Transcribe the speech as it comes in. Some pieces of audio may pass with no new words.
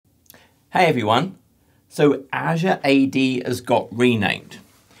Hey everyone, so Azure AD has got renamed.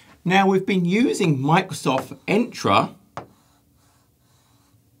 Now we've been using Microsoft Entra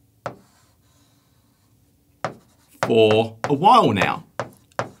for a while now.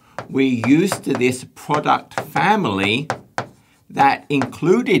 We're used to this product family that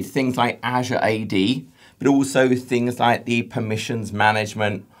included things like Azure AD, but also things like the permissions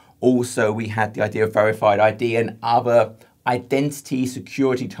management. Also, we had the idea of verified ID and other identity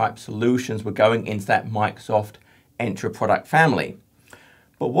security type solutions were going into that Microsoft Entra product family.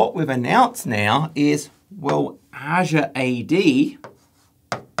 But what we've announced now is, well, Azure AD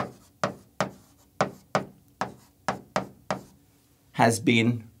has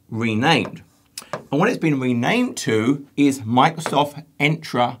been renamed. And what it's been renamed to is Microsoft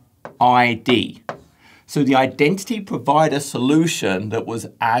Entra ID. So the identity provider solution that was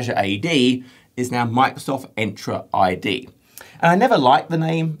Azure AD is now Microsoft Entra ID. And I never liked the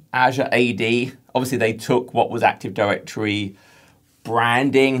name Azure AD. Obviously, they took what was Active Directory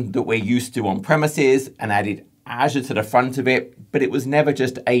branding that we're used to on premises and added Azure to the front of it, but it was never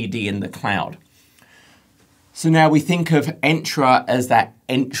just AD in the cloud. So now we think of Entra as that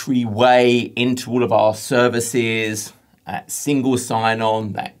entryway into all of our services, single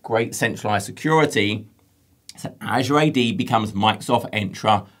sign-on, that great centralized security. So Azure AD becomes Microsoft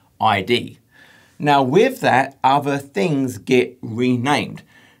Entra ID. Now with that, other things get renamed.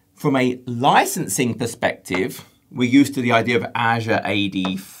 From a licensing perspective, we're used to the idea of Azure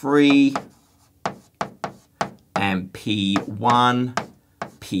AD Free and P1,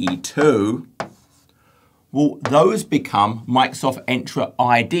 P2. Well, those become Microsoft Entra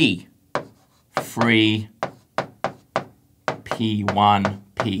ID Free, P1,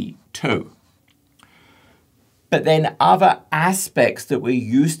 P2. But then other aspects that we're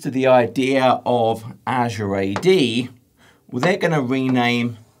used to the idea of Azure AD, well, they're going to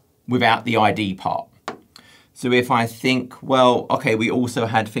rename without the ID part. So if I think, well, okay, we also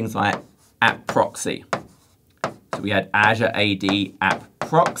had things like App Proxy. So we had Azure AD App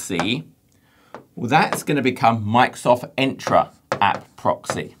Proxy. Well, that's going to become Microsoft Entra App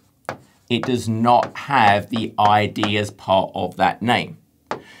Proxy. It does not have the ID as part of that name.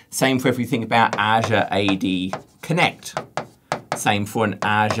 Same for if we think about Azure AD Connect. Same for an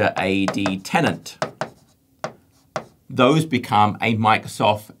Azure AD tenant. Those become a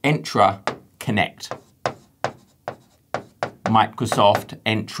Microsoft Entra Connect. Microsoft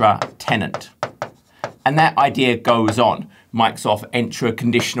Entra tenant. And that idea goes on. Microsoft Entra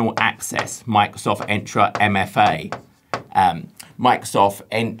Conditional Access, Microsoft Entra MFA, Microsoft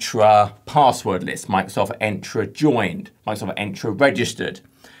Entra Password List, Microsoft Entra Joined, Microsoft Entra Registered,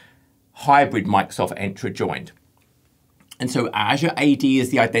 Hybrid Microsoft Entra Joined. And so Azure AD as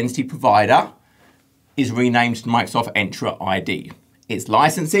the identity provider is renamed to Microsoft Entra ID. It's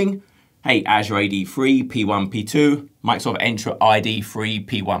licensing, hey, Azure AD Free, P1, P2, Microsoft Entra ID Free,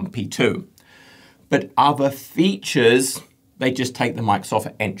 P1, P2. But other features, they just take the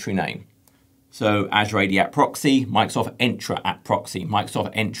Microsoft Entra name. So Azure AD App Proxy, Microsoft Entra App Proxy,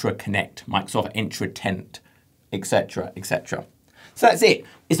 Microsoft Entra Connect, Microsoft Entra Tenant, etc., etc. So that's it.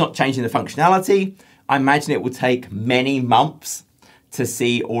 It's not changing the functionality. I imagine it will take many months to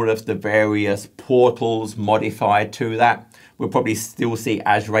see all of the various portals modified to that. We'll probably still see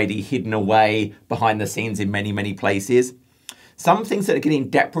Azure AD hidden away behind the scenes in many, many places. Some things that are getting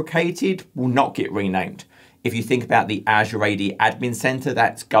deprecated will not get renamed. If you think about the Azure AD Admin Center,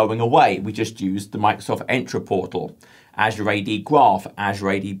 that's going away. We just used the Microsoft Entra portal. Azure AD Graph, Azure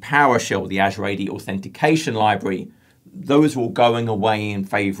AD PowerShell, the Azure AD Authentication Library, those are all going away in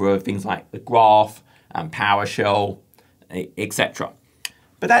favor of things like the Graph and PowerShell, etc.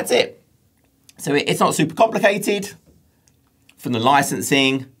 But that's it. So it's not super complicated. From the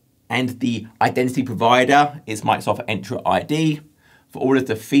licensing and the identity provider, it's Microsoft Entra ID. For all of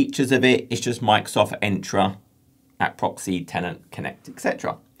the features of it, it's just Microsoft Entra, App Proxy, Tenant, Connect,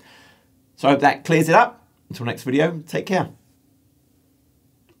 etc. So I hope that clears it up. Until next video, take care.